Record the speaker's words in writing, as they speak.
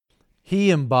he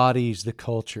embodies the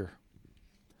culture.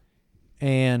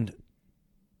 And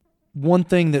one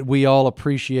thing that we all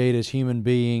appreciate as human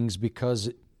beings, because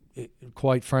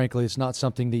quite frankly, it's not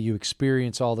something that you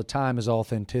experience all the time, is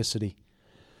authenticity.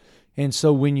 And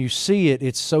so when you see it,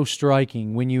 it's so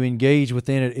striking. When you engage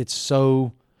within it, it's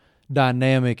so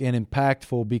dynamic and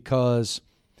impactful because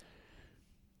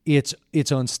it's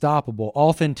unstoppable.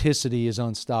 Authenticity is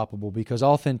unstoppable because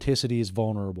authenticity is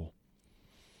vulnerable.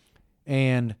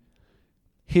 And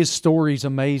his story's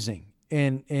amazing.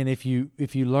 And if you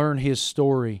learn his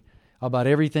story about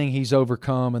everything he's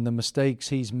overcome and the mistakes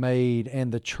he's made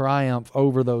and the triumph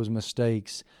over those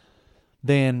mistakes,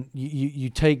 then you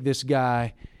take this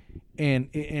guy and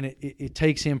it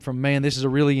takes him from, man, this is a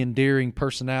really endearing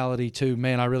personality, to,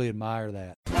 man, I really admire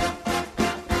that.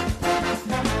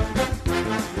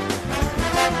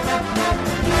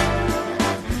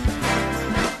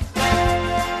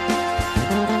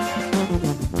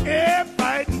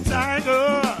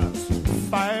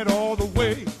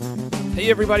 Hey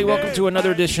everybody, welcome to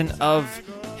another edition of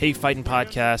Hey Fightin'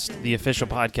 Podcast, the official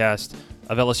podcast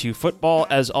of LSU football.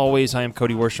 As always, I am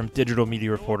Cody Worsham, digital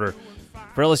media reporter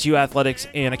for LSU Athletics,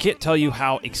 and I can't tell you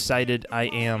how excited I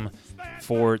am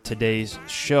for today's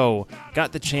show.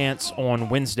 Got the chance on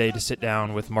Wednesday to sit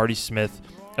down with Marty Smith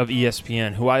of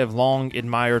ESPN, who I have long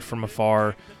admired from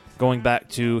afar, going back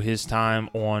to his time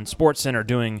on SportsCenter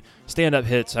doing stand-up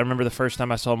hits. I remember the first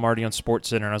time I saw Marty on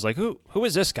SportsCenter, and I was like, who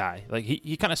is this guy? Like,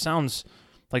 he kind of sounds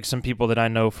like some people that I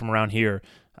know from around here.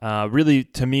 Really,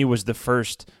 to me, was the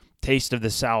first taste of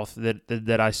the South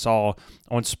that I saw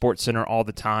on SportsCenter all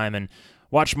the time. And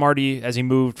watched Marty as he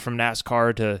moved from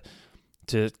NASCAR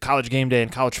to College Game Day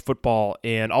and college football,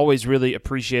 and always really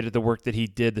appreciated the work that he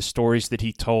did, the stories that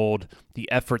he told,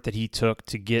 the effort that he took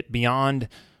to get beyond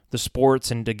the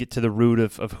sports and to get to the root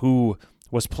of who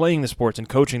was playing the sports and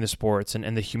coaching the sports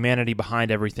and the humanity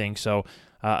behind everything. So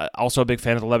also a big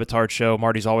fan of the Le Batard Show.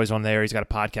 Marty's always on there. He's got a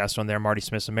podcast on there, Marty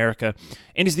Smith's America.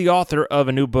 And he's the author of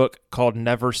a new book called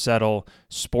Never Settle,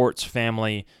 Sports,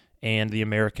 Family, and the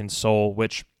American Soul,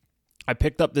 which I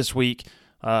picked up this week,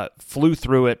 flew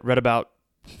through it, read about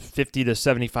 50 to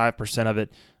 75% of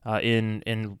it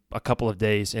in a couple of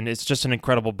days. And it's just an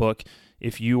incredible book.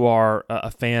 If you are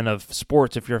a fan of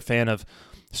sports, if you're a fan of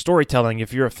storytelling,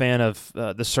 if you're a fan of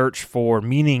the search for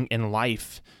meaning in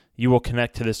life, you will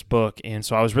connect to this book. And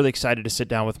so I was really excited to sit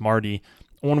down with Marty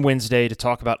on Wednesday to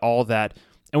talk about all that.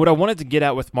 And what I wanted to get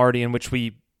at with Marty, and which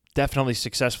we definitely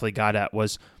successfully got at,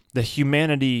 was the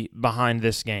humanity behind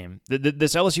this game.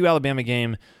 This LSU-Alabama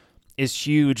game is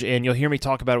huge, and you'll hear me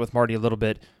talk about it with Marty a little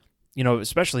bit. You know,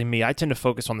 especially me, I tend to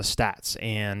focus on the stats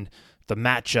and the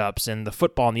matchups and the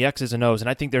football and the X's and O's, and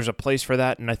I think there's a place for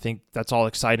that, and I think that's all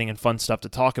exciting and fun stuff to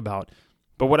talk about.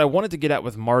 But what I wanted to get at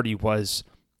with Marty was,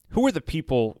 who are the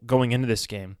people going into this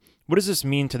game? What does this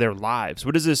mean to their lives?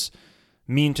 What does this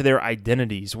mean to their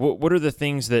identities? What are the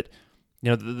things that, you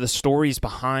know, the stories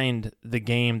behind the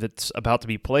game that's about to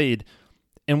be played?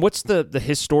 And what's the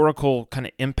historical kind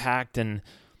of impact and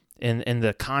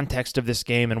the context of this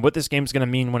game, and what this game's going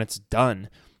to mean when it's done?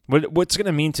 What's going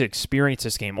to mean to experience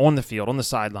this game on the field, on the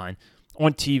sideline,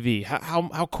 on TV?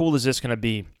 How cool is this going to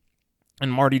be?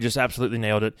 And Marty just absolutely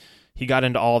nailed it. He got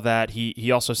into all that.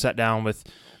 He also sat down with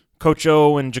Coach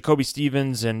O and Jacoby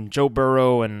Stevens and Joe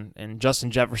Burrow and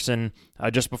Justin Jefferson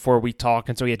just before we talked,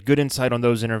 and so he had good insight on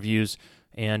those interviews,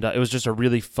 and it was just a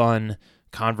really fun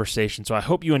conversation. So I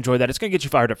hope you enjoy that. It's going to get you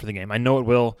fired up for the game. I know it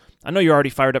will. I know you're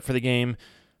already fired up for the game.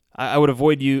 I would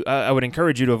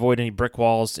encourage you to avoid any brick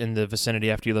walls in the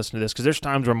vicinity after you listen to this, because there's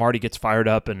times where Marty gets fired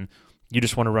up and you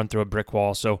just want to run through a brick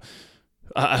wall. So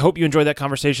I hope you enjoy that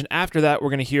conversation. After that, we're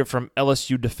going to hear from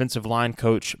LSU defensive line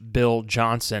coach Bill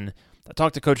Johnson. I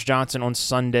talked to Coach Johnson on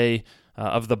Sunday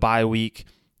of the bye week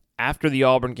after the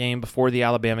Auburn game, before the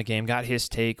Alabama game, got his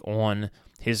take on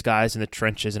his guys in the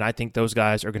trenches, and I think those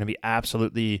guys are going to be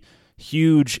absolutely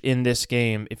huge in this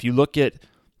game. If you look at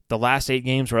the last 8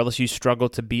 games where LSU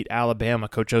struggled to beat Alabama,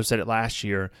 Coach O said it last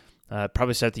year,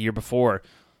 probably said it the year before,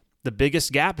 the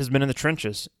biggest gap has been in the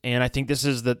trenches. And I think this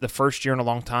is the first year in a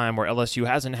long time where LSU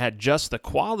hasn't had just the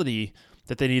quality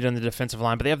that they need on the defensive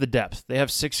line, but they have the depth. They have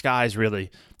 6 guys,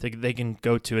 really, they can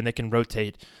go to, and they can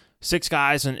rotate. 6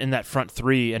 guys in that front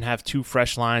 3 and have 2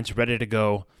 fresh lines ready to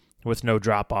go with no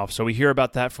drop-off. So we hear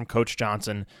about that from Coach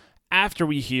Johnson after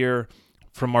we hear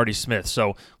from Marty Smith.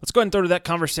 So let's go ahead and throw to that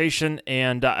conversation,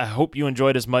 and I hope you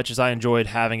enjoyed as much as I enjoyed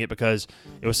having it, because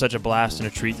it was such a blast and a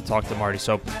treat to talk to Marty.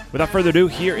 So without further ado,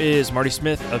 here is Marty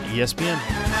Smith of ESPN.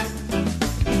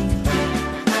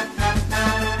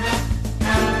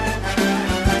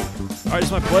 All right,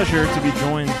 it's my pleasure to be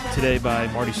joined today by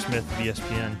Marty Smith of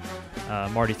ESPN.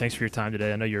 Marty, thanks for your time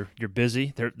today. I know you're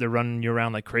busy. They're running you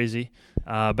around like crazy,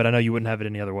 but I know you wouldn't have it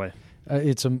any other way.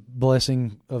 It's a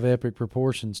blessing of epic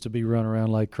proportions to be run around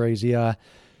like crazy.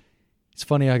 It's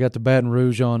funny, I got to Baton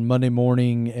Rouge on Monday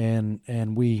morning,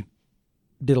 and we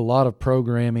did a lot of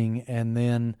programming, and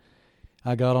then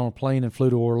I got on a plane and flew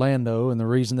to Orlando, and the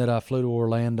reason that I flew to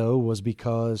Orlando was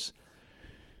because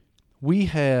we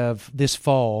have this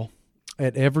fall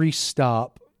at every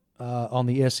stop on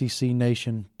the SEC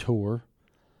Nation tour,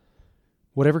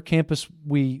 whatever campus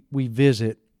we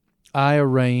visit, I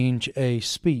arrange a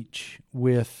speech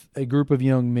with a group of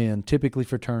young men, typically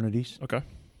fraternities,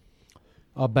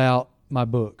 about my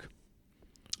book.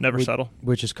 Never Settle.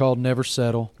 Which is called Never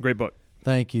Settle. Great book.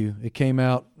 Thank you. It came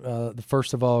out the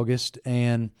 1st of August,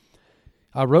 and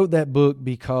I wrote that book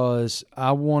because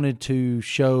I wanted to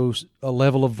show a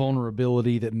level of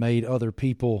vulnerability that made other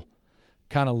people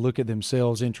kind of look at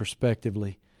themselves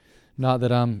introspectively. Not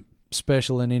that I'm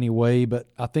special in any way, but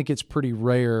I think it's pretty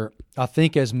rare. I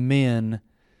think as men,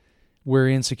 we're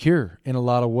insecure in a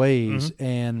lot of ways,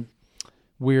 and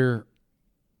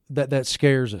that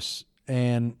scares us.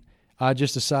 And I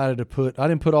just decided I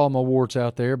didn't put all my warts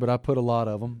out there, but I put a lot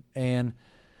of them. And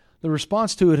the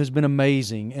response to it has been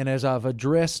amazing. And as I've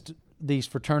addressed these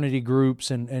fraternity groups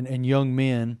and young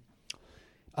men,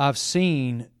 I've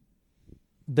seen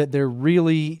that they're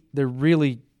really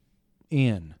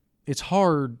in. It's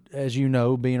hard, as you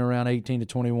know, being around 18 to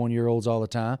 21-year-olds all the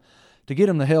time, to get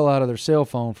them the hell out of their cell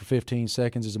phone for 15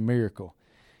 seconds is a miracle.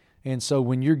 And so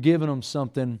when you're giving them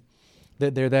something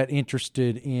that they're that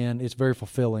interested in, it's very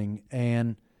fulfilling.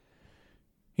 And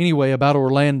anyway, about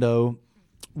Orlando,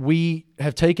 we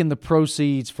have taken the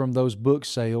proceeds from those book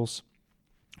sales.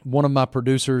 One of my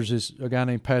producers is a guy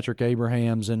named Patrick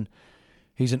Abrahams, and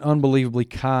he's an unbelievably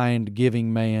kind,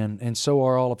 giving man, and so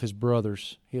are all of his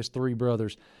brothers. He has 3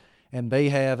 brothers, and they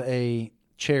have a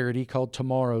charity called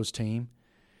Tomorrow's Team,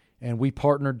 and we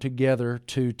partnered together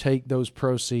to take those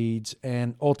proceeds,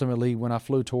 and ultimately, when I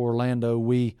flew to Orlando,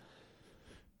 we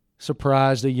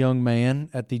surprised a young man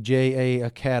at the JA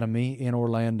Academy in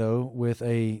Orlando with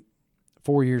a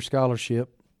 4-year scholarship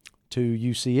to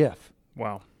UCF.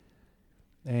 Wow.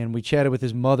 And we chatted with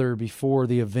his mother before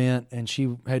the event, and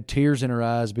she had tears in her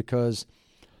eyes because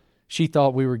she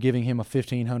thought we were giving him a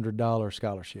 $1,500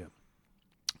 scholarship.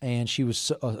 And she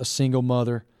was a single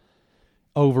mother,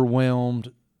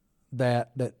 overwhelmed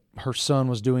that her son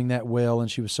was doing that well,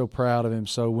 and she was so proud of him.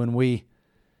 So when we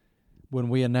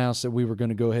announced that we were going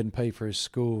to go ahead and pay for his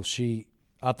school,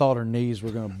 I thought her knees were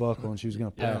going to buckle and she was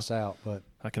going to pass out. But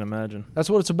I can imagine.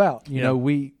 That's what it's about. You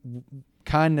know,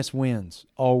 kindness wins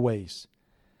always.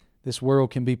 This world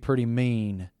can be pretty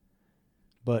mean,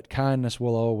 but kindness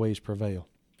will always prevail.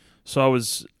 So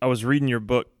I was reading your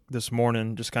book this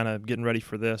morning, just kind of getting ready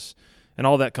for this, and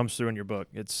all that comes through in your book.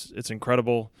 It's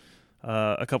incredible.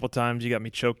 A couple of times you got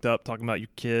me choked up talking about your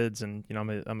kids, and you know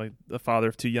I'm a father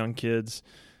of 2 young kids,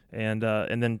 and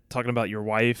then talking about your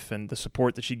wife and the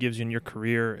support that she gives you in your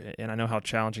career, and I know how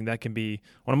challenging that can be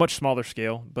on a much smaller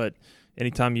scale. But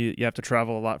anytime you have to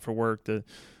travel a lot for work,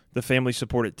 the family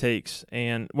support it takes.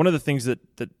 And one of the things that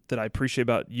I appreciate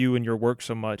about you and your work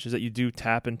so much is that you do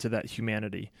tap into that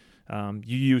humanity.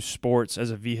 You use sports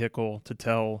as a vehicle to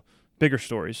tell bigger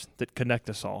stories that connect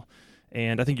us all.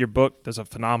 And I think your book does a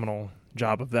phenomenal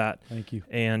job of that. Thank you.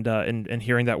 And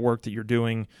hearing that work that you're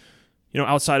doing, you know,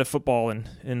 outside of football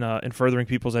and furthering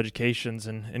people's educations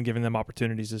and giving them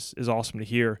opportunities is awesome to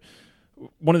hear.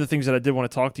 One of the things that I did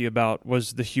want to talk to you about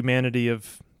was the humanity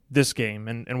of this game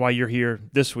and why you're here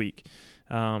this week.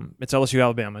 It's LSU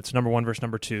Alabama. It's number 1 versus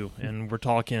number 2, and we're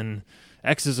talking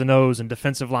X's and O's and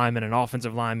defensive linemen and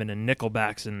offensive linemen and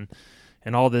nickelbacks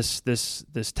and all this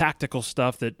tactical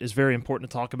stuff that is very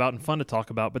important to talk about and fun to talk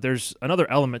about. But there's another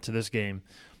element to this game,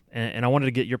 and I wanted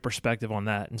to get your perspective on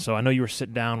that. And so I know you were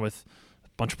sitting down with a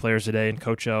bunch of players today and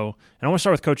Coach O, and I want to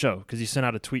start with Coach O because he sent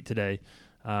out a tweet today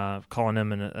calling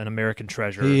him an American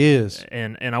treasure. He is.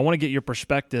 And I want to get your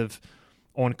perspective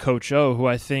on Coach O, who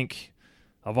I think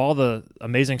of all the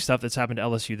amazing stuff that's happened to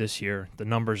LSU this year, the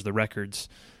numbers, the records,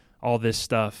 all this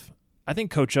stuff, I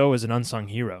think Coach O is an unsung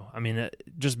hero. I mean,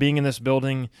 just being in this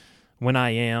building when I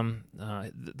am,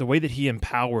 the way that he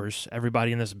empowers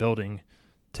everybody in this building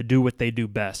to do what they do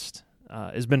best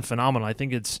has been phenomenal. I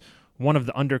think it's one of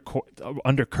the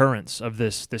undercurrents of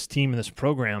this team and this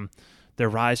program, their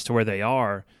rise to where they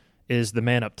are, is the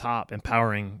man up top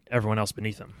empowering everyone else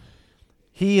beneath him.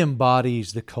 He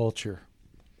embodies the culture.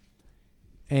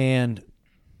 And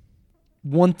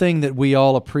one thing that we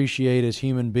all appreciate as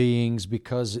human beings,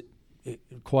 because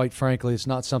quite frankly, it's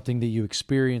not something that you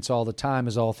experience all the time,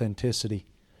 is authenticity.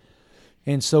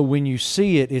 And so when you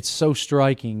see it, it's so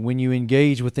striking. When you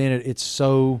engage within it, it's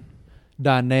so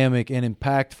dynamic and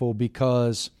impactful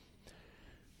because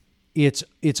it's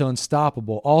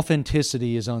unstoppable.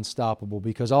 Authenticity is unstoppable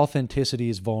because authenticity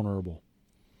is vulnerable.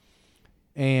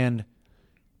 And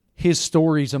his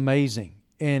story's amazing.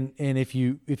 And if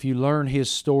you learn his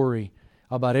story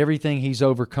about everything he's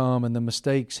overcome and the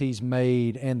mistakes he's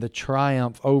made and the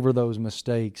triumph over those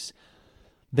mistakes,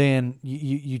 then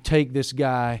you take this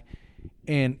guy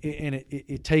and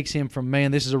it takes him from,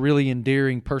 man, this is a really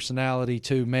endearing personality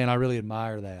to, man, I really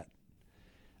admire that.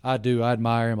 I do. I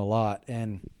admire him a lot.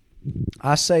 And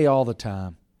I say all the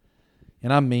time,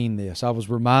 and I mean this, I was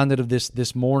reminded of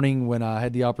this morning when I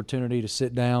had the opportunity to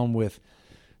sit down with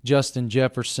Justin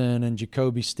Jefferson and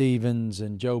Jacoby Stevens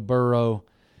and Joe Burrow,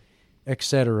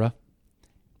 etc.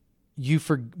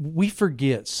 We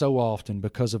forget so often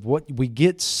because of what we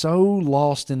get so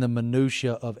lost in the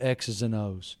minutia of X's and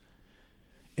O's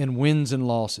and wins and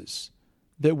losses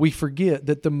that we forget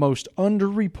that the most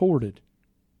underreported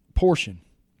portion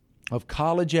of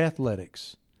college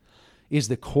athletics is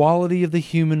the quality of the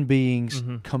human beings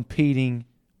competing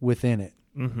within it.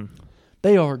 Mm-hmm.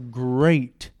 They are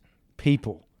great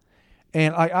people.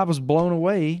 And I was blown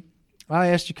away. I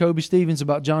asked Jacoby Stevens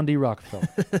about John D. Rockefeller.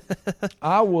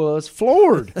 I was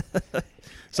floored.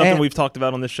 Something we've talked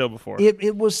about on this show before.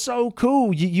 It was so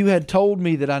cool. You had told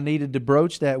me that I needed to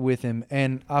broach that with him.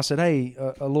 And I said, hey,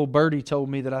 a little birdie told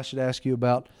me that I should ask you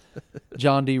about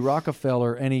John D.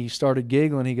 Rockefeller. And he started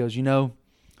giggling. He goes,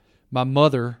 my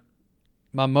mother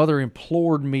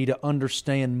implored me to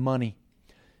understand money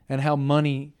and how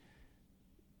money,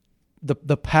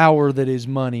 the power that is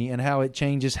money and how it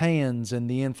changes hands and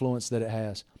the influence that it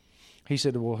has. He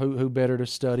said, well, who better to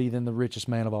study than the richest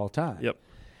man of all time? Yep.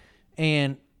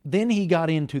 And then he got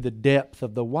into the depth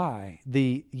of the why.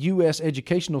 The U.S.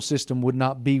 educational system would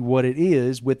not be what it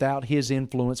is without his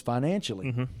influence financially.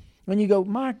 Mm-hmm. And you go,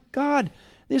 my God,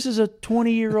 this is a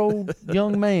 20-year-old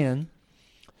young man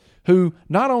who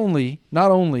not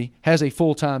only has a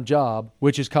full-time job,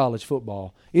 which is college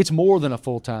football. It's more than a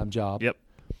full-time job. Yep.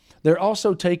 They're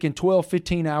also taking 12,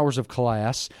 15 hours of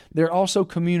class. They're also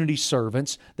community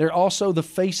servants. They're also the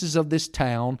faces of this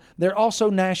town. They're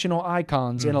also national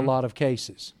icons in a lot of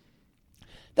cases.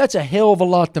 That's a hell of a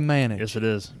lot to manage. Yes, it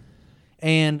is.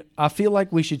 And I feel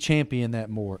like we should champion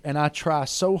that more. And I try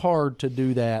so hard to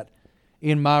do that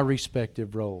in my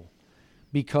respective role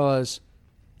because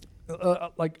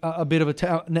like a bit of a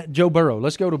town. Joe Burrow.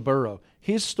 Let's go to Burrow.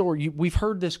 His story, we've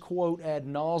heard this quote ad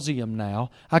nauseum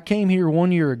now. I came here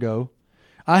 1 year ago.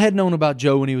 I had known about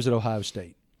Joe when he was at Ohio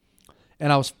State.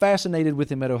 And I was fascinated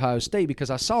with him at Ohio State because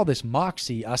I saw this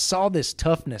moxie. I saw this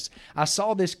toughness. I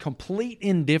saw this complete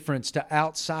indifference to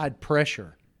outside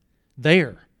pressure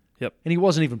there. Yep. And he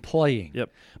wasn't even playing.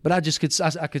 Yep. But I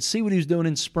could see what he was doing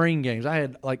in spring games. I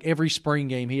had like every spring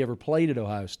game he ever played at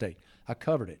Ohio State. I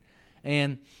covered it.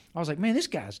 And I was like, man, this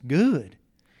guy's good.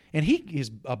 And he is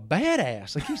a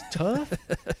badass. Like, he's tough.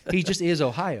 He just is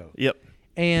Ohio. Yep.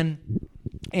 And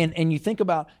you think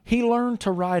about, he learned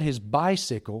to ride his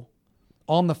bicycle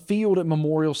on the field at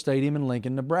Memorial Stadium in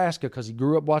Lincoln, Nebraska, because he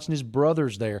grew up watching his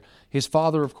brothers there. His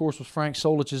father, of course, was Frank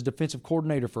Solich's defensive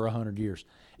coordinator for 100 years.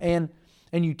 And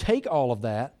you take all of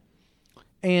that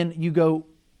and you go,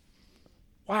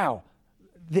 wow,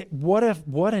 what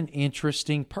an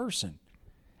interesting person.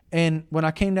 And when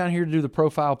I came down here to do the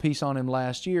profile piece on him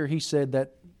last year, he said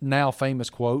that now famous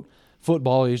quote,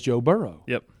 football is Joe Burrow.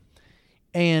 Yep.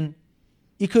 And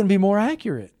he couldn't be more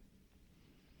accurate.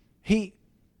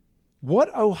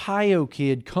 What Ohio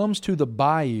kid comes to the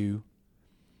Bayou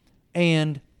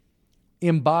and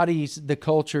embodies the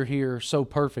culture here so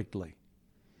perfectly?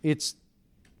 It's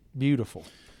beautiful.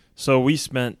 So we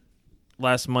spent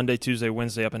last Monday, Tuesday,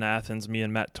 Wednesday up in Athens, me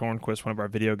and Matt Tornquist, one of our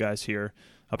video guys here,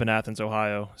 up in Athens,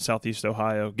 Ohio, southeast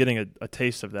Ohio, getting a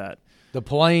taste of that. The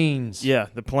Plains. Yeah,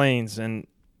 the Plains. And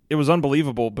it was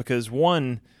unbelievable because,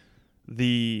 first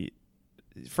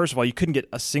of all, you couldn't get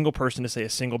a single person to say a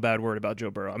single bad word about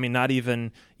Joe Burrow. I mean, not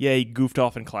even, he goofed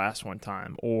off in class one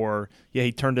time, or,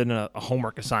 he turned in a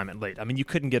homework assignment late. I mean, you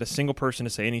couldn't get a single person to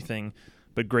say anything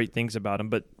but great things about him.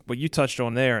 But what you touched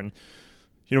on there, and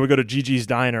we go to Gigi's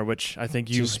Diner, which I think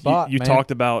you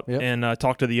talked about. Yep. And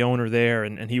talked to the owner there,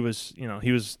 and he was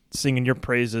singing your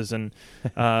praises and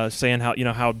saying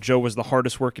how Joe was the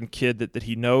hardest working kid that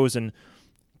he knows, and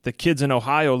the kids in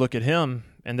Ohio look at him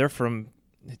and they're from,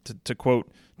 to quote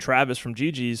Travis from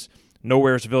Gigi's,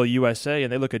 Nowheresville, USA,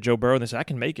 and they look at Joe Burrow and they say, I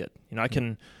can make it.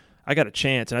 I got a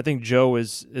chance. And I think Joe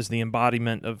is the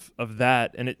embodiment of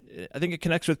that. And I think it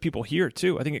connects with people here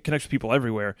too. I think it connects with people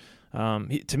everywhere.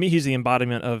 To me, he's the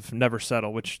embodiment of never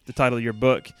settle, which the title of your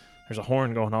book. There's a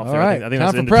horn going off All there. right. I think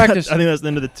Time that's for practice. I think that's the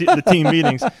end of the team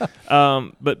meetings.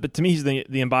 But to me, he's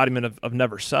the embodiment of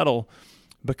never settle,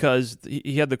 because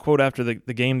he had the quote after the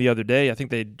game the other day. I think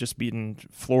they'd just beaten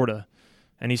Florida,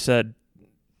 and he said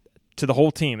to the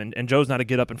whole team, and Joe's not a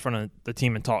get up in front of the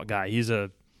team and talk guy. He's a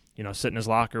sit in his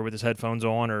locker with his headphones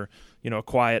on, or a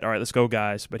quiet, all right, let's go,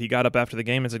 guys. But he got up after the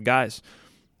game and said, guys,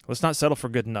 let's not settle for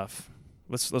good enough.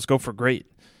 Let's go for great.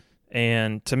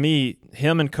 And to me,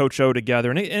 him and Coach O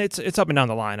together, and it's up and down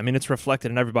the line. I mean, it's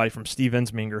reflected in everybody from Steve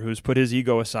Ensminger, who's put his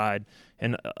ego aside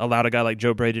and allowed a guy like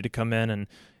Joe Brady to come in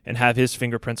and have his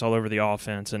fingerprints all over the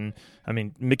offense. And, I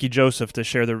mean, Mickey Joseph to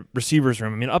share the receivers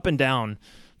room. I mean, up and down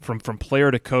from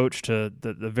player to coach to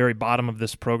the very bottom of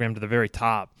this program to the very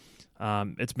top.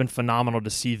 It's been phenomenal to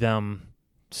see them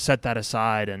set that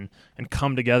aside and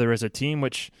come together as a team,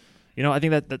 which, I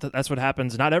think that's what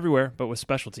happens, not everywhere, but with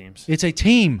special teams. It's a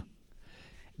team.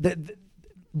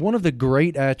 One of the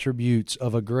great attributes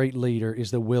of a great leader is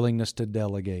the willingness to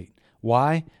delegate.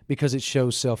 Why? Because it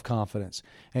shows self-confidence.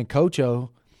 And Coach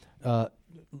O,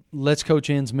 let's Coach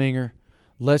Ensminger,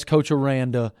 let's Coach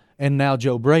Aranda, and now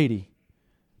Joe Brady.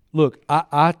 Look,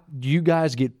 you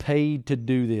guys get paid to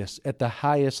do this at the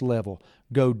highest level.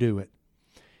 Go do it.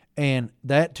 And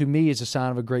that, to me, is a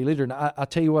sign of a great leader. And I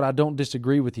tell you what, I don't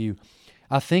disagree with you.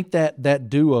 I think that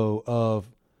duo of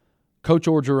Coach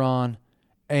Orgeron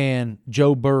and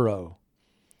Joe Burrow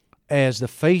as the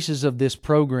faces of this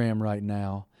program right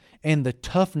now, and the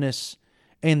toughness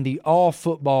and the all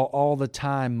football all the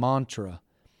time mantra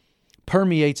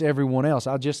permeates everyone else.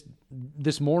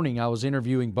 This morning I was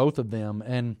interviewing both of them,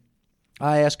 and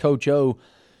I asked Coach O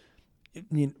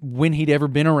when he'd ever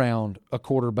been around a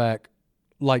quarterback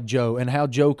like Joe and how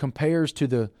Joe compares to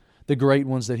the great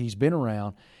ones that he's been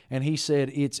around. And he said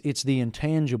it's the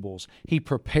intangibles. He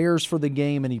prepares for the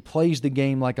game and he plays the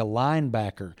game like a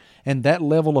linebacker. And that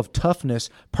level of toughness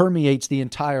permeates the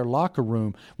entire locker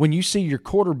room. When you see your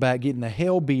quarterback getting the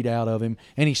hell beat out of him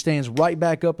and he stands right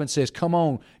back up and says, come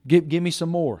on, give me some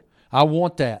more. I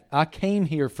want that. I came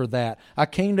here for that. I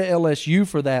came to LSU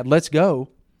for that. Let's go.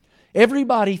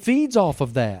 Everybody feeds off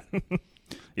of that.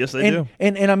 Yes, they do.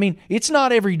 And I mean, it's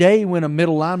not every day when a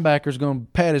middle linebacker is going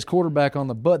to pat his quarterback on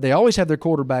the butt. They always have their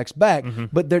quarterbacks back,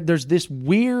 but there's this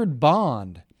weird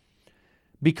bond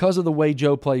because of the way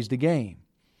Joe plays the game.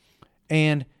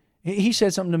 And he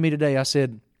said something to me today. I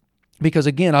said, because,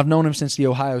 again, I've known him since the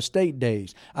Ohio State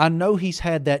days. I know he's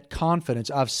had that confidence.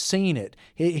 I've seen it.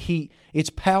 It's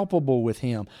palpable with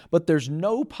him. But there's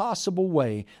no possible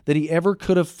way that he ever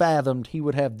could have fathomed he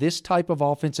would have this type of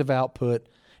offensive output.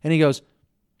 And he goes,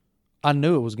 I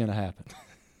knew it was going to happen.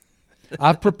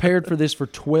 I've prepared for this for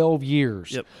 12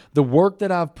 years. Yep. The work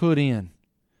that I've put in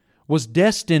was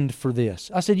destined for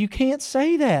this. I said, you can't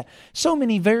say that. So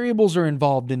many variables are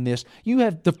involved in this. You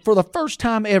have, for the first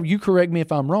time ever, you correct me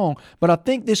if I'm wrong, but I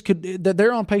think that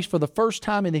they're on pace for the first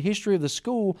time in the history of the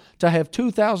school to have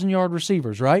 2,000-yard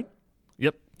receivers, right?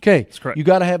 Yep. Okay. That's correct. You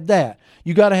got to have that.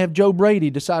 You got to have Joe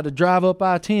Brady decide to drive up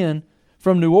I-10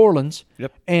 from New Orleans.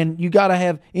 Yep. And you got to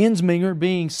have Ensminger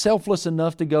being selfless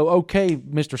enough to go, okay,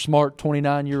 Mr. Smart,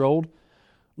 29-year-old,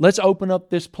 let's open up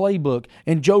this playbook.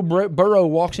 And Joe Burrow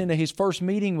walks into his first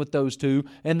meeting with those two,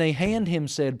 and they hand him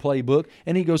said playbook,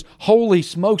 and he goes, holy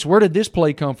smokes, where did this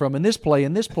play come from, and this play,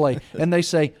 and this play? And they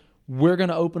say, we're going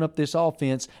to open up this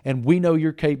offense, and we know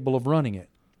you're capable of running it.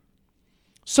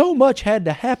 So much had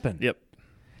to happen. Yep.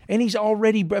 And he's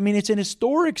already, it's an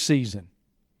historic season.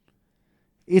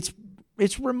 It's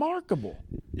remarkable.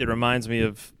 It reminds me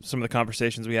of some of the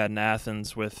conversations we had in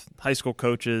Athens with high school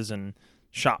coaches and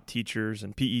shop teachers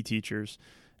and PE teachers.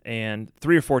 And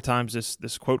 3 or 4 times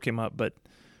this quote came up, but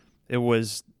it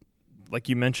was, like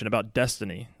you mentioned, about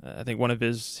destiny. I think one of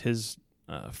his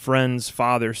friend's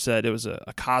father said it was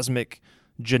a cosmic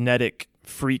genetic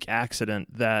freak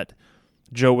accident that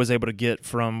Joe was able to get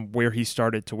from where he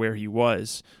started to where he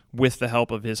was with the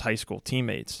help of his high school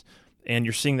teammates. And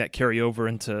you're seeing that carry over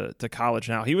into college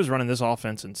now. He was running this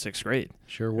offense in 6th grade.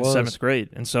 Sure was. 7th grade.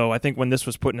 And so I think when this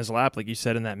was put in his lap, like you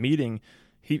said in that meeting,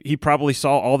 he probably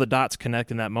saw all the dots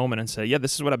connect in that moment and say, yeah,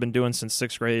 this is what I've been doing since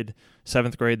 6th grade,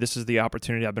 7th grade. This is the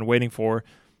opportunity I've been waiting for.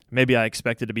 Maybe I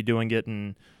expected to be doing it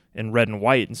in red and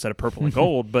white instead of purple and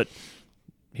gold, but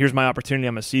here's my opportunity.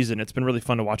 I'm a season. It's been really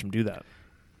fun to watch him do that.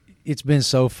 It's been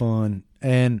so fun.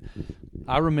 And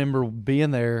I remember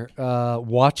being there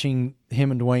watching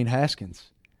him and Dwayne Haskins.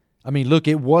 I mean, look,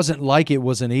 it wasn't like it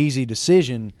was an easy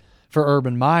decision for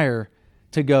Urban Meyer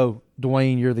to go,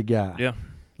 Dwayne, you're the guy. Yeah.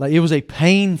 Like, it was a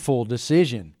painful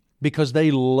decision because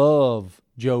they love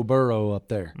Joe Burrow up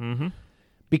there. Mm-hmm.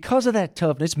 because of that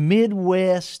toughness,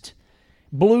 Midwest,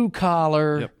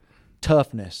 blue-collar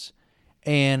toughness.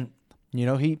 And, you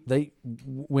know,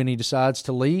 when he decides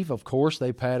to leave, of course,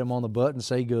 they pat him on the butt and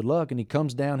say good luck, and he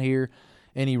comes down here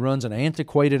and he runs an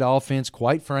antiquated offense,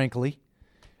 quite frankly.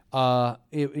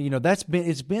 That's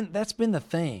been the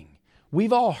thing.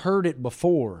 We've all heard it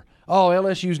before. Oh,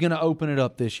 LSU's going to open it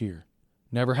up this year.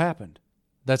 Never happened.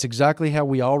 That's exactly how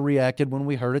we all reacted when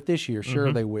we heard it this year.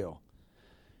 Sure, they will.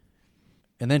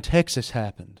 And then Texas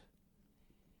happened.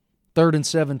 3rd and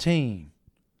 17.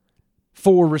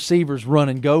 4 receivers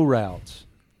running go routes.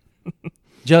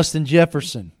 Justin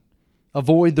Jefferson,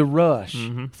 avoid the rush,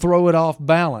 throw it off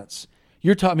balance.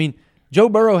 Joe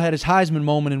Burrow had his Heisman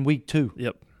moment in week 2.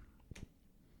 Yep.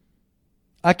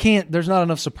 There's not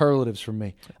enough superlatives for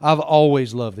me. I've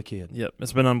always loved the kid. Yep.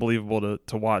 It's been unbelievable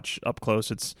to watch up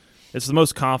close. It's the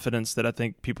most confidence that I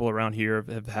think people around here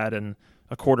have had in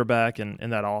a quarterback and in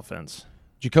that offense.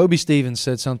 Jacoby Stevens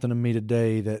said something to me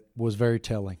today that was very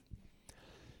telling.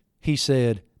 He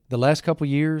said, the last couple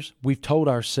of years, we've told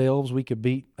ourselves we could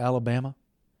beat Alabama.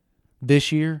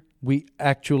 This year, we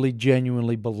actually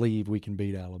genuinely believe we can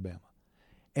beat Alabama.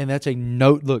 And that's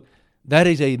that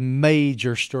is a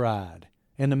major stride.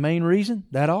 And the main reason,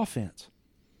 that offense.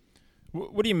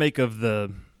 What do you make of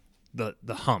the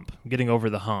hump, getting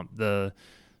over the hump? The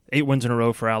 8 wins in a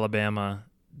row for Alabama.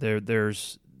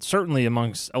 There's certainly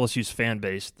amongst LSU's fan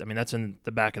base, I mean, that's in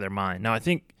the back of their mind. Now,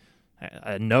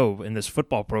 I know in this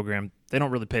football program, they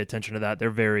don't really pay attention to that. They're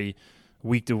very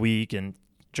week to week, and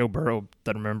Joe Burrow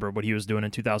doesn't remember what he was doing in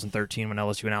 2013 when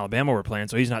LSU and Alabama were playing,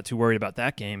 so he's not too worried about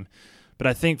that game. But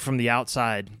I think from the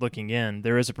outside looking in,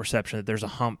 there is a perception that there's a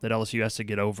hump that LSU has to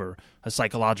get over, a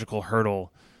psychological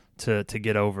hurdle to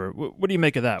get over. What do you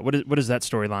make of that? What does that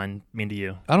storyline mean to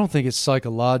you? I don't think it's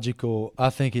psychological. I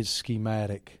think it's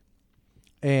schematic.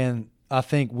 And I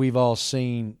think we've all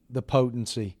seen the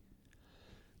potency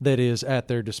that is at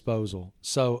their disposal.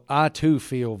 So I, too,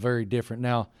 feel very different.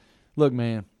 Now, look,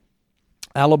 man,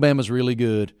 Alabama's really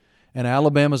good, and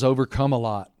Alabama's overcome a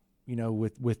lot. You know,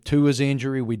 with Tua's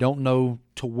injury, we don't know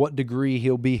to what degree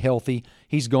he'll be healthy.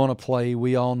 He's going to play.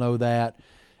 We all know that.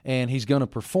 And he's going to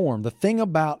perform. The thing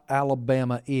about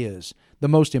Alabama is the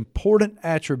most important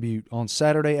attribute on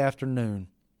Saturday afternoon,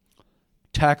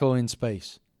 tackle in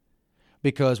space.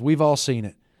 Because we've all seen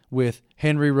it with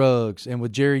Henry Ruggs and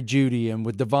with Jerry Jeudy and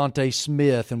with Devontae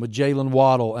Smith and with Jalen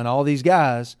Waddle and all these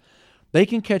guys. They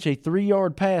can catch a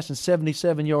 3-yard pass and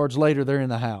 77 yards later they're in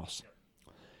the house.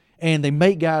 And they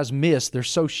make guys miss. They're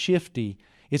so shifty.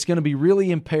 It's going to be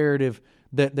really imperative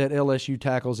that LSU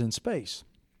tackles in space.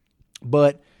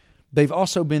 But they've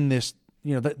also been this,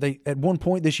 they at one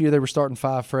point this year they were starting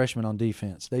 5 freshmen on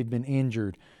defense. They've been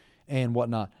injured and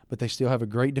whatnot. But they still have a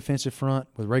great defensive front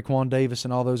with Raekwon Davis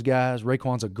and all those guys.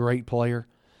 Raekwon's a great player.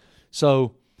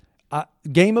 So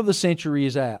game of the century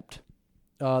is apt.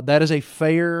 That is a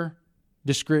fair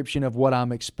description of what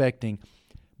I'm expecting.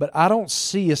 But I don't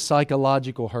see a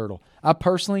psychological hurdle. I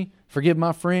personally, forgive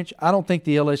my French, I don't think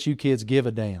the LSU kids give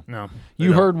a damn. No.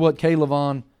 You heard what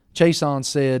K'Lavon Chaisson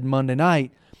said Monday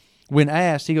night when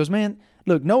asked. He goes, man,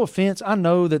 look, no offense. I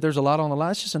know that there's a lot on the line.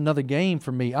 It's just another game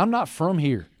for me. I'm not from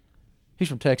here. He's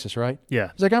from Texas, right? Yeah.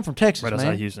 He's like, I'm from Texas, right man. Right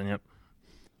outside Houston, yep.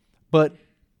 But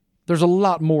there's a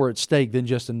lot more at stake than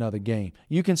just another game.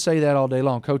 You can say that all day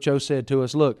long. Coach O said to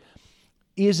us, look,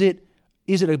 is it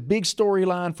a big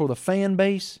storyline for the fan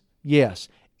base? Yes.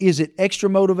 Is it extra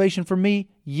motivation for me?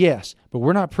 Yes. But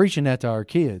we're not preaching that to our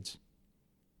kids.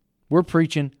 We're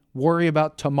preaching worry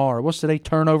about tomorrow. What's today?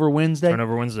 Turnover Wednesday?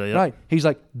 Turnover Wednesday, yep. Right. He's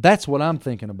like, that's what I'm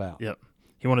thinking about. Yep.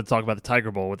 He wanted to talk about the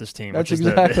Tiger Bowl with his team. That's which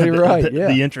exactly is right, yeah.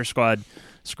 The inter-squad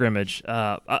scrimmage.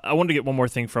 I wanted to get one more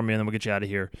thing from you, and then we'll get you out of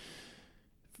here.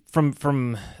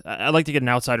 I'd like to get an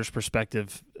outsider's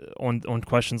perspective on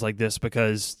questions like this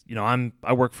because,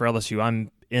 I work for LSU. I'm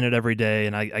in it every day,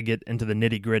 and I get into the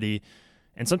nitty-gritty.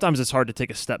 And sometimes it's hard to take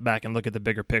a step back and look at the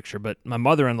bigger picture. But my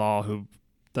mother-in-law, who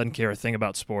doesn't care a thing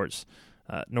about sports,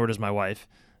 nor does my wife,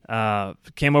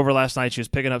 came over last night. She was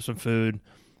picking up some food,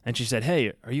 and she said,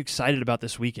 hey, are you excited about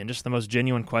this weekend? Just the most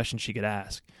genuine question she could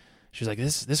ask. She was like,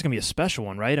 this is going to be a special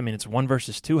one, right? I mean, it's 1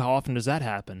 versus 2. How often does that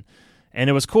happen? And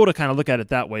it was cool to kind of look at it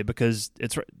that way because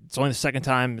it's only the second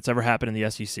time it's ever happened in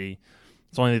the SEC.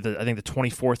 It's only the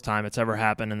 24th time it's ever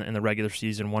happened in the regular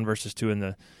season, 1 versus 2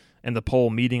 in the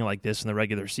poll meeting like this in the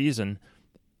regular season.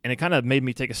 And it kind of made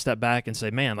me take a step back and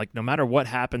say, man, like no matter what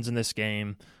happens in this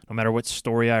game, no matter what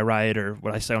story I write or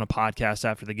what I say on a podcast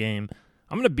after the game,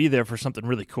 I'm going to be there for something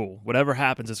really cool. Whatever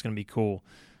happens, it's going to be cool.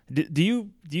 Do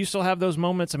you still have those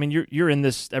moments? I mean, you're in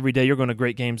this every day. You're going to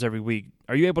great games every week.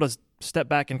 Are you able to step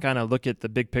back and kind of look at the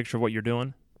big picture of what you're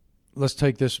doing? let's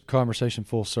take this conversation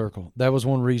full circle. That was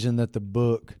one reason that the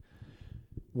book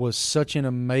was such an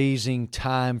amazing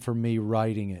time for me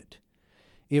writing it.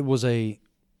 It was a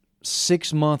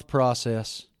 6-month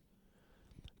process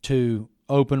to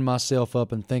open myself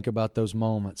up and think about those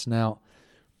moments. Now,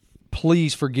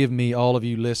 please forgive me, all of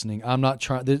you listening. I'm not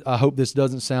trying. I hope this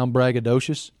doesn't sound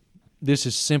braggadocious. This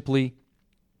is simply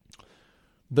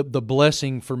the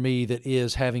blessing for me that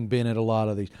is having been at a lot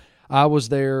of these. I was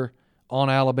there on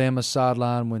Alabama's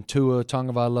sideline when Tua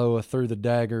Tagovailoa threw the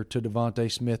dagger to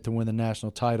Devontae Smith to win the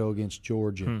national title against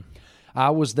Georgia.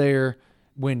 I was there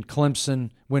when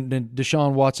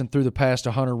Deshaun Watson threw the pass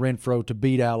to Hunter Renfrow to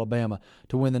beat Alabama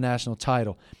to win the national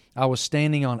title. I was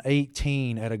standing on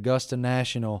 18 at Augusta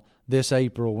National this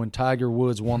April when Tiger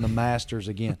Woods won the Masters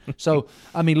again. So,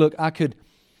 I mean, look, I could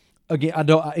 – again,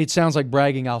 it sounds like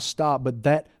bragging, I'll stop, but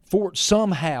that for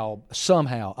somehow,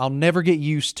 I'll never get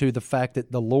used to the fact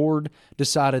that the Lord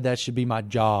decided that should be my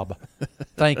job.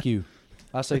 Thank you.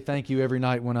 I say thank you every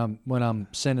night when I'm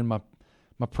sending my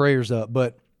prayers up.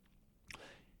 But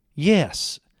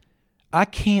yes, I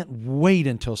can't wait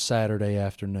until Saturday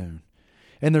afternoon.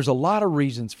 And there's a lot of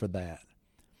reasons for that.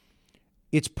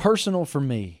 It's personal for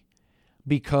me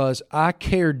because I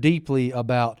care deeply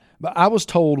about – I was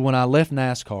told when I left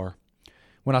NASCAR,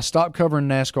 when I stopped covering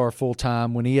NASCAR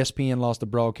full-time, when ESPN lost the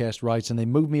broadcast rights and they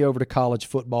moved me over to college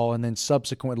football and then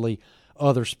subsequently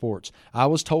other sports, I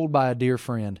was told by a dear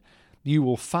friend, you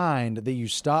will find that you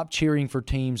stop cheering for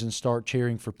teams and start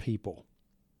cheering for people.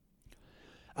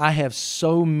 I have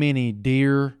so many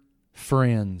dear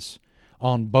friends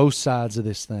on both sides of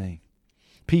this thing.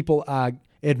 People I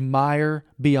admire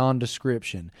beyond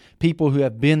description. People who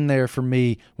have been there for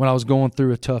me when I was going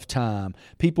through a tough time.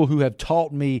 People who have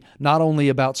taught me not only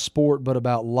about sport but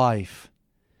about life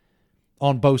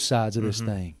on both sides of this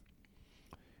thing.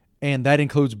 And that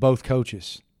includes both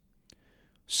coaches.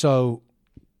 So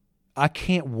I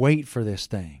can't wait for this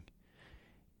thing.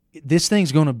 This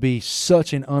thing's going to be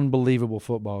such an unbelievable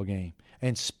football game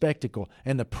and spectacle,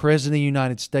 and the President of the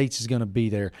United States is going to be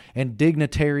there, and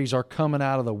dignitaries are coming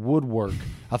out of the woodwork.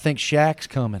 I think Shaq's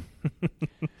coming.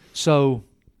 So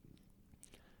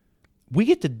we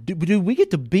get to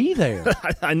be there.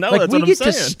 I know, like, that's what I'm saying. We get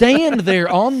to stand there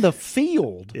on the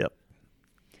field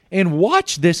and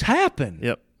watch this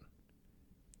happen.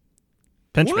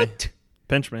 Pinch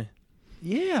me.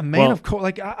 Yeah, man, well, of course.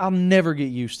 Like, I'll never get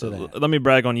used to that. Let me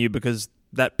brag on you because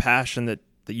that passion that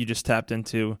you just tapped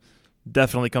into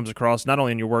definitely comes across not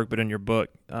only in your work but in your book.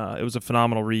 It was a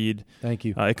phenomenal read. Thank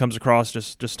you. It comes across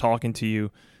just talking to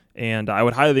you, and I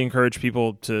would highly encourage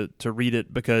people to read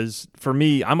it because for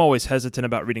me, I'm always hesitant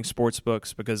about reading sports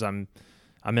books because I'm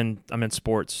in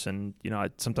sports, and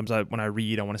sometimes when I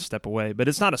read, I want to step away. But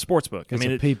it's not a sports book. It's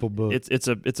a people book. It's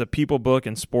a people book,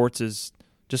 and sports is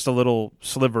just a little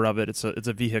sliver of it. It's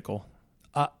a vehicle.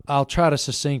 I'll try to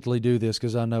succinctly do this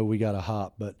because I know we got to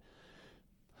hop, but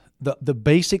the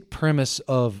basic premise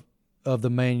of the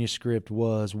manuscript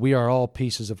was we are all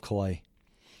pieces of clay.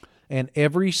 And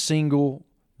every single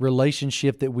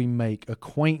relationship that we make,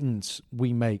 acquaintance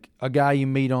we make, a guy you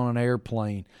meet on an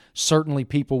airplane, certainly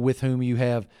people with whom you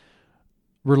have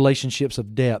relationships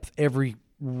of depth, every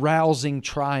rousing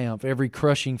triumph, every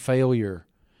crushing failure,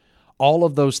 all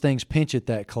of those things pinch at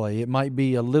that clay. It might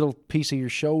be a little piece of your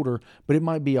shoulder, but it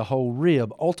might be a whole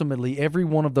rib. Ultimately, every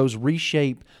one of those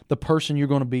reshape the person you're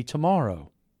going to be tomorrow.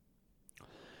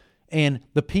 And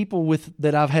the people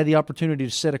that I've had the opportunity to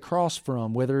sit across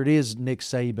from, whether it is Nick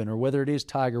Saban or whether it is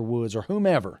Tiger Woods or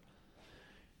whomever,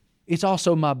 it's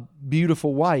also my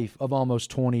beautiful wife of almost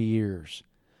 20 years.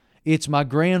 It's my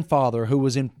grandfather who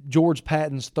was in George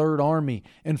Patton's Third Army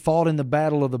and fought in the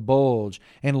Battle of the Bulge,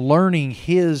 and learning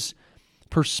his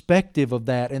perspective of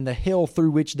that and the hell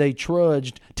through which they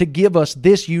trudged to give us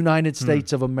this United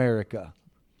States of America.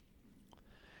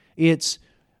 It's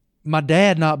my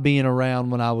dad not being around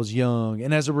when I was young,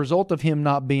 and as a result of him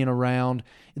not being around,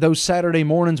 those Saturday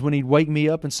mornings when he'd wake me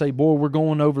up and say, boy, we're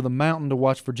going over the mountain to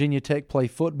watch Virginia Tech play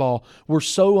football, were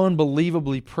so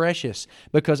unbelievably precious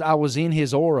because I was in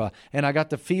his aura and I got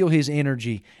to feel his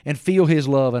energy and feel his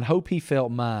love and hope he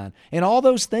felt mine and all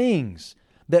those things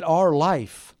that are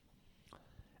life.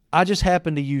 I just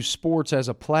happen to use sports as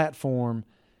a platform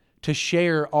to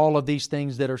share all of these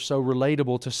things that are so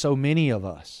relatable to so many of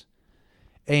us.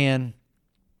 And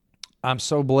I'm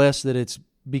so blessed that it's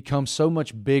become so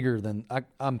much bigger than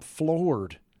I'm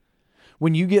floored.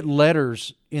 When you get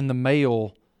letters in the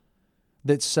mail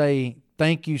that say,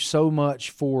 thank you so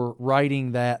much for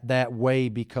writing that way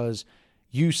because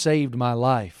you saved my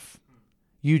life,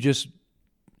 you just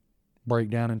break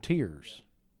down in tears.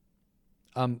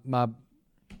 I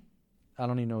I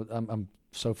don't even know. I'm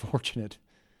so fortunate.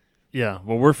 Yeah,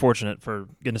 well, we're fortunate for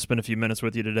getting to spend a few minutes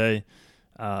with you today.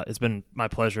 It's been my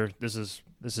pleasure. This is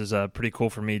pretty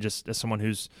cool for me, just as someone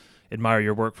who's admired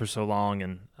your work for so long,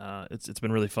 and it's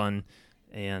been really fun.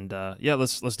 And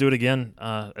let's do it again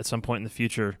at some point in the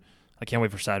future. I can't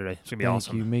wait for Saturday. It's gonna be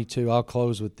awesome. Thank you. Me too. I'll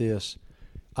close with this.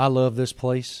 I love this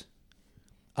place.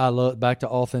 I love, back to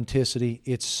authenticity.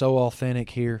 It's so authentic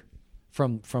here,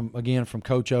 from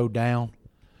Coach O down,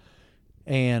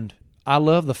 and I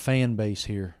love the fan base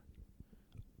here.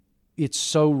 It's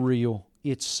so real.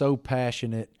 It's so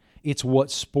passionate. It's what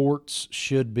sports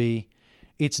should be.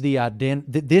 It's the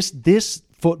this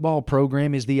football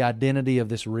program is the identity of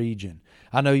this region.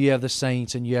 I know you have the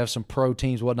Saints and you have some pro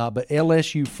teams, whatnot, but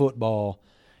LSU football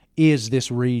is this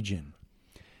region.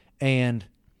 And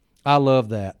I love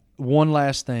that. One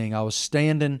last thing. I was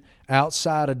standing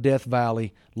outside of Death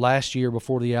Valley last year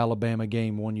before the Alabama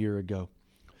game 1 year ago.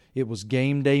 It was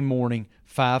game day morning,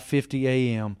 5:50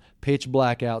 a.m., pitch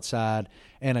black outside,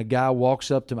 and a guy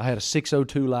walks up to me. I had a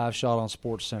 6:02 live shot on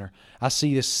SportsCenter. I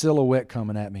see this silhouette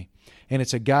coming at me, and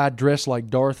it's a guy dressed like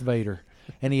Darth Vader,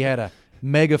 and he had a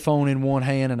megaphone in one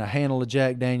hand and a handle of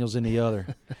Jack Daniels in the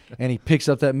other. And he picks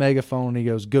up that megaphone and he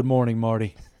goes, "Good morning,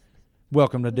 Marty.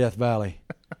 Welcome to Death Valley.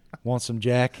 Want some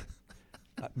Jack?"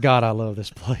 God, I love this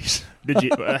place.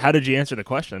 How did you answer the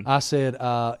question? I said,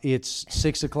 it's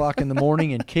 6 o'clock in the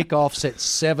morning and kickoff's at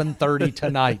 7:30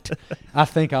 tonight. I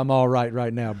think I'm all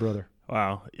right now, brother.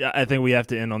 Wow. Yeah, I think we have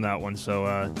to end on that one. So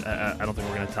I don't think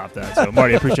we're going to top that. So,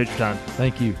 Marty, I appreciate your time.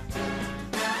 Thank you.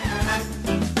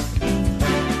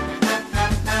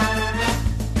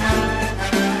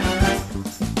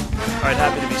 All right,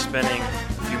 happy to be spending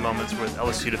a few moments with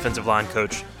LSU defensive line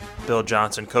coach Bill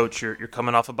Johnson. Coach, you're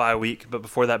coming off a bye week, but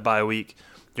before that bye week,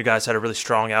 you guys had a really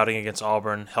strong outing against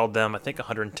Auburn, held them, I think,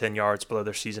 110 yards below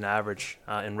their season average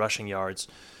in rushing yards.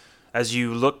 As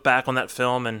you look back on that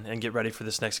film and get ready for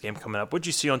this next game coming up, what did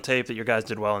you see on tape that your guys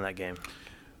did well in that game?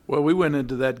 Well, we went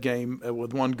into that game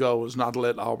with one goal, was not to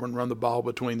let Auburn run the ball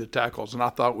between the tackles, and I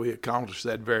thought we accomplished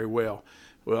that very well.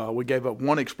 We gave up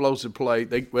one explosive play.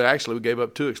 We gave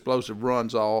up two explosive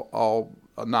runs all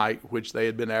night, which they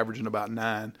had been averaging about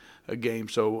 9 a game.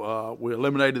 So we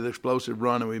eliminated the explosive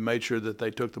run, and we made sure that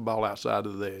they took the ball outside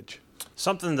of the edge.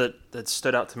 Something that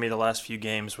stood out to me the last few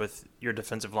games with your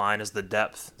defensive line is the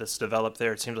depth that's developed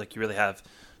there. It seems like you really have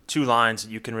two lines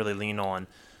that you can really lean on.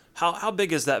 How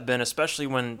big has that been, especially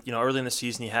when, early in the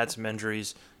season you had some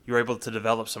injuries, you were able to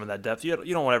develop some of that depth? You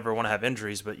don't ever want to have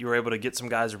injuries, but you were able to get some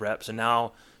guys reps, and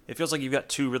now it feels like you've got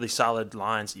two really solid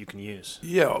lines that you can use.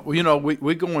 Yeah, well,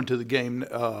 we go into the game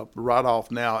right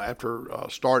off now after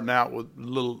starting out with a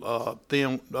little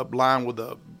thin up line with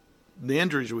the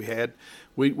injuries we had.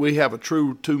 We have a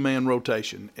true two-man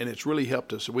rotation, and it's really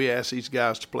helped us. We ask these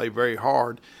guys to play very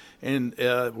hard, and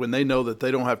when they know that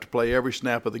they don't have to play every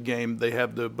snap of the game, they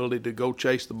have the ability to go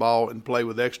chase the ball and play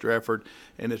with extra effort,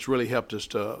 and it's really helped us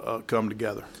to come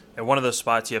together. And one of those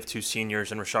spots, you have two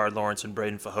seniors in Rashard Lawrence and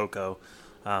Braden Fehoko,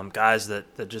 guys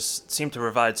that just seem to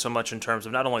provide so much in terms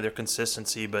of not only their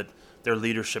consistency but their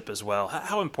leadership as well.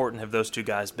 How important have those two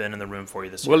guys been in the room for you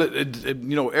this year?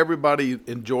 Well, everybody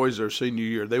enjoys their senior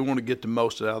year. They want to get the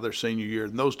most out of their senior year,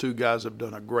 and those two guys have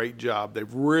done a great job.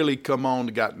 They've really come on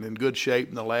and gotten in good shape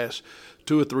in the last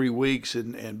 2 or 3 weeks,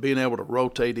 and being able to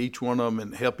rotate each one of them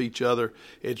and help each other,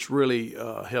 it's really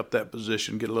helped that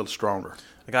position get a little stronger.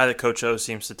 A guy that Coach O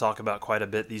seems to talk about quite a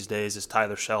bit these days is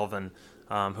Tyler Shelvin,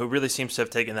 who really seems to have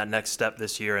taken that next step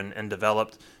this year and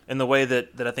developed in the way that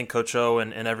I think Coach O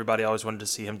and everybody always wanted to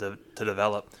see him to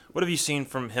develop. What have you seen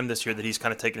from him this year that he's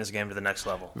kind of taken his game to the next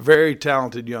level? Very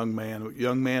talented young man,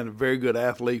 a very good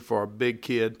athlete for a big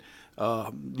kid.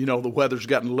 The weather's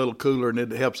gotten a little cooler, and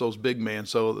it helps those big men,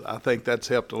 so I think that's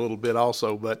helped a little bit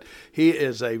also. But he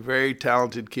is a very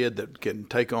talented kid that can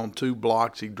take on 2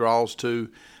 blocks. He draws 2.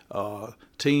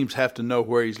 Teams have to know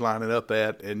where he's lining up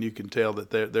at, and you can tell that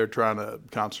they're trying to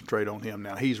concentrate on him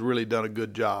now. He's really done a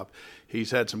good job. He's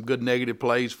had some good negative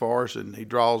plays for us, and he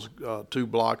draws 2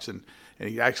 blocks, and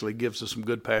he actually gives us some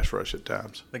good pass rush at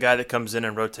times. The guy that comes in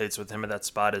and rotates with him at that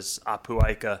spot is Apu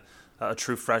Aika, a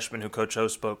true freshman who Coach O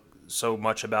spoke so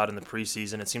much about in the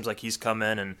preseason. It seems like he's come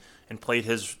in and played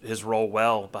his role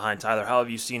well behind Tyler. How have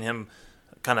you seen him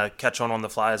kind of catch on the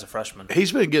fly as a freshman?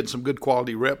 He's been getting some good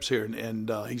quality reps here,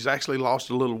 and he's actually lost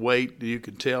a little weight, you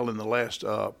can tell, in the last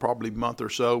probably month or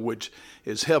so, which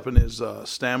is helping his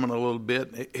stamina a little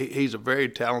bit. He's a very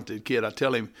talented kid.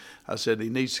 I said he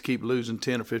needs to keep losing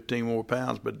 10 or 15 more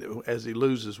pounds, but as he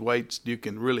loses weight, you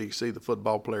can really see the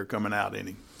football player coming out in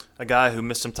him. A guy who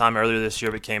missed some time earlier this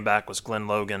year but came back was Glenn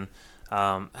Logan.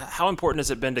 How important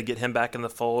has it been to get him back in the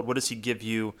fold? What does he give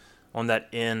you on that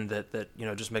end that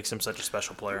just makes him such a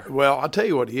special player? Well, I'll tell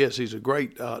you what he is. He's a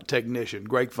great technician,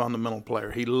 great fundamental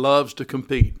player. He loves to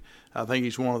compete. I think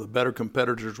he's one of the better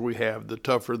competitors we have. The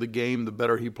tougher the game, the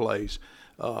better he plays.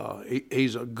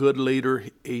 He's a good leader.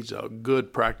 He's a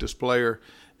good practice player,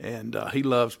 and he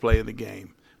loves playing the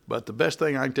game. But the best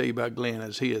thing I can tell you about Glenn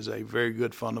is he is a very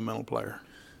good fundamental player.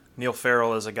 Neil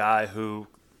Farrell is a guy who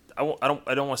I don't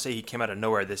want to say he came out of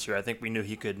nowhere this year. I think we knew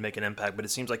he could make an impact, but it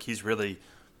seems like he's really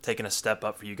taken a step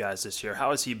up for you guys this year.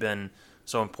 How has he been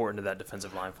so important to that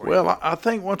defensive line for you? Well, I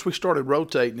think once we started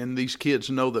rotating and these kids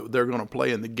know that they're going to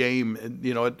play in the game, and,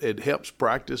 it helps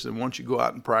practice. And once you go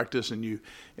out and practice and you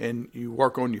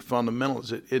work on your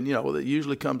fundamentals, it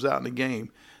usually comes out in the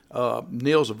game.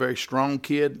 Neil's a very strong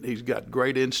kid. He's got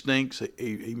great instincts.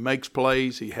 He makes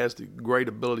plays. He has the great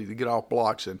ability to get off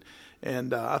blocks,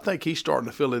 and I think he's starting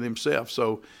to feel it himself.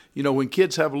 So, when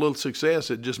kids have a little success,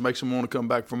 it just makes them want to come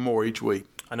back for more each week.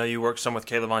 I know you work some with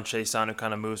K'Lavon Chaisson, who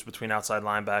kind of moves between outside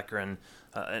linebacker and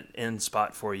an end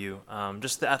spot for you.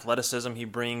 Just the athleticism he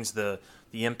brings, the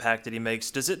impact that he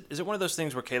makes. Is it one of those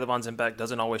things where K'Lavon's impact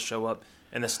doesn't always show up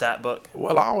in the stat book?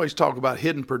 Well, I always talk about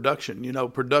hidden production,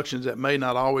 productions that may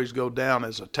not always go down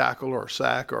as a tackle or a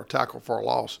sack or a tackle for a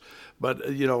loss.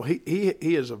 But, he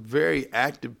is a very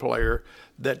active player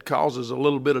that causes a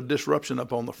little bit of disruption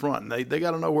up on the front. And they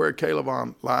got to know where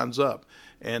K'Lavon lines up.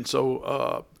 And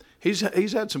so he's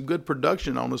had some good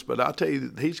production on us, but I tell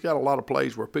you, he's got a lot of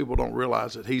plays where people don't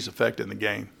realize that he's affecting the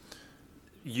game.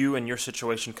 You and your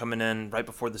situation coming in right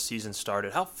before the season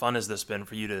started, how fun has this been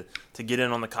for you to get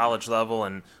in on the college level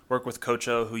and work with Coach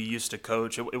O, who you used to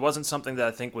coach? It wasn't something that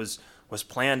I think was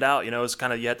planned out. It was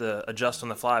kind of you had to adjust on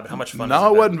the fly, but how much fun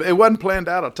No, has it been? it wasn't planned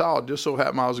out at all. It just so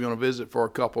happened I was going to visit for a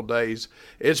couple of days.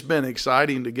 It's been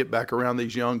exciting to get back around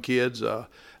these young kids.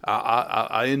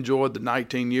 I enjoyed the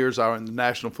 19 years I was in the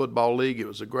National Football League. It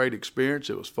was a great experience.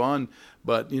 It was fun.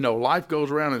 But, life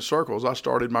goes around in circles. I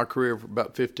started my career for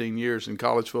about 15 years in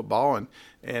college football, and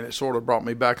it sort of brought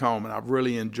me back home, and I've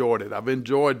really enjoyed it. I've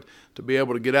enjoyed to be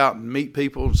able to get out and meet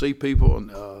people and see people,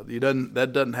 and that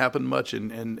doesn't happen much in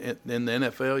the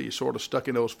NFL. You're sort of stuck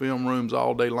in those film rooms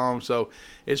all day long. So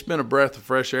it's been a breath of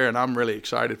fresh air, and I'm really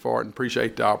excited for it and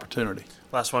appreciate the opportunity.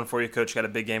 Last one for you, Coach. You got a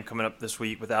big game coming up this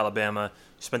week with Alabama.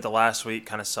 You spent the last week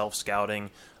kind of self-scouting.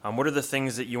 What are the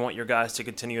things that you want your guys to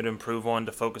continue to improve on,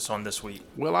 to focus on this week?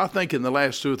 Well, I think in the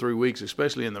last 2 or 3 weeks,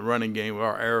 especially in the running game,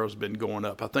 our arrow's been going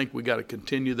up. I think we got to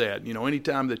continue that.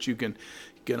 Anytime that you can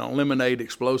eliminate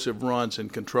explosive runs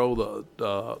and control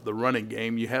the running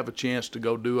game, you have a chance to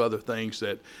go do other things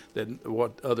that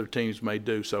what other teams may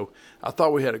do. So I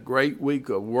thought we had a great week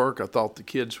of work. I thought the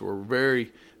kids were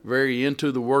very, very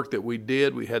into the work that we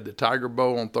did. We had the Tiger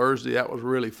Bowl on Thursday. That was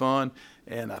really fun.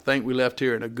 And I think we left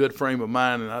here in a good frame of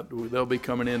mind, and they'll be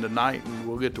coming in tonight, and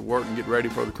we'll get to work and get ready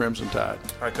for the Crimson Tide.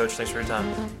 All right, Coach, thanks for your time.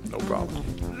 No problem.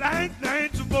 Like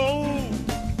nights of old,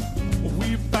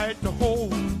 we fight to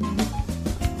hold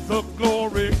the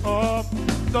glory of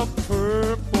the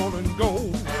purple and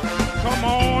gold. Come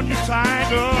on, you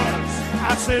Tigers.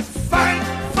 I said fight,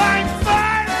 fight,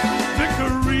 fight.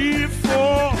 Victory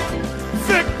for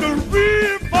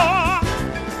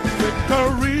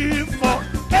LSU.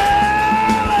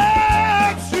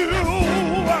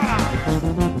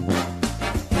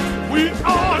 We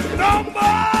are number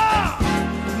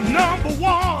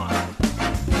one.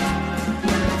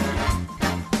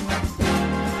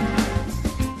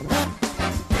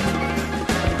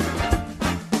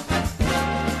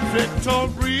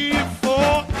 Victory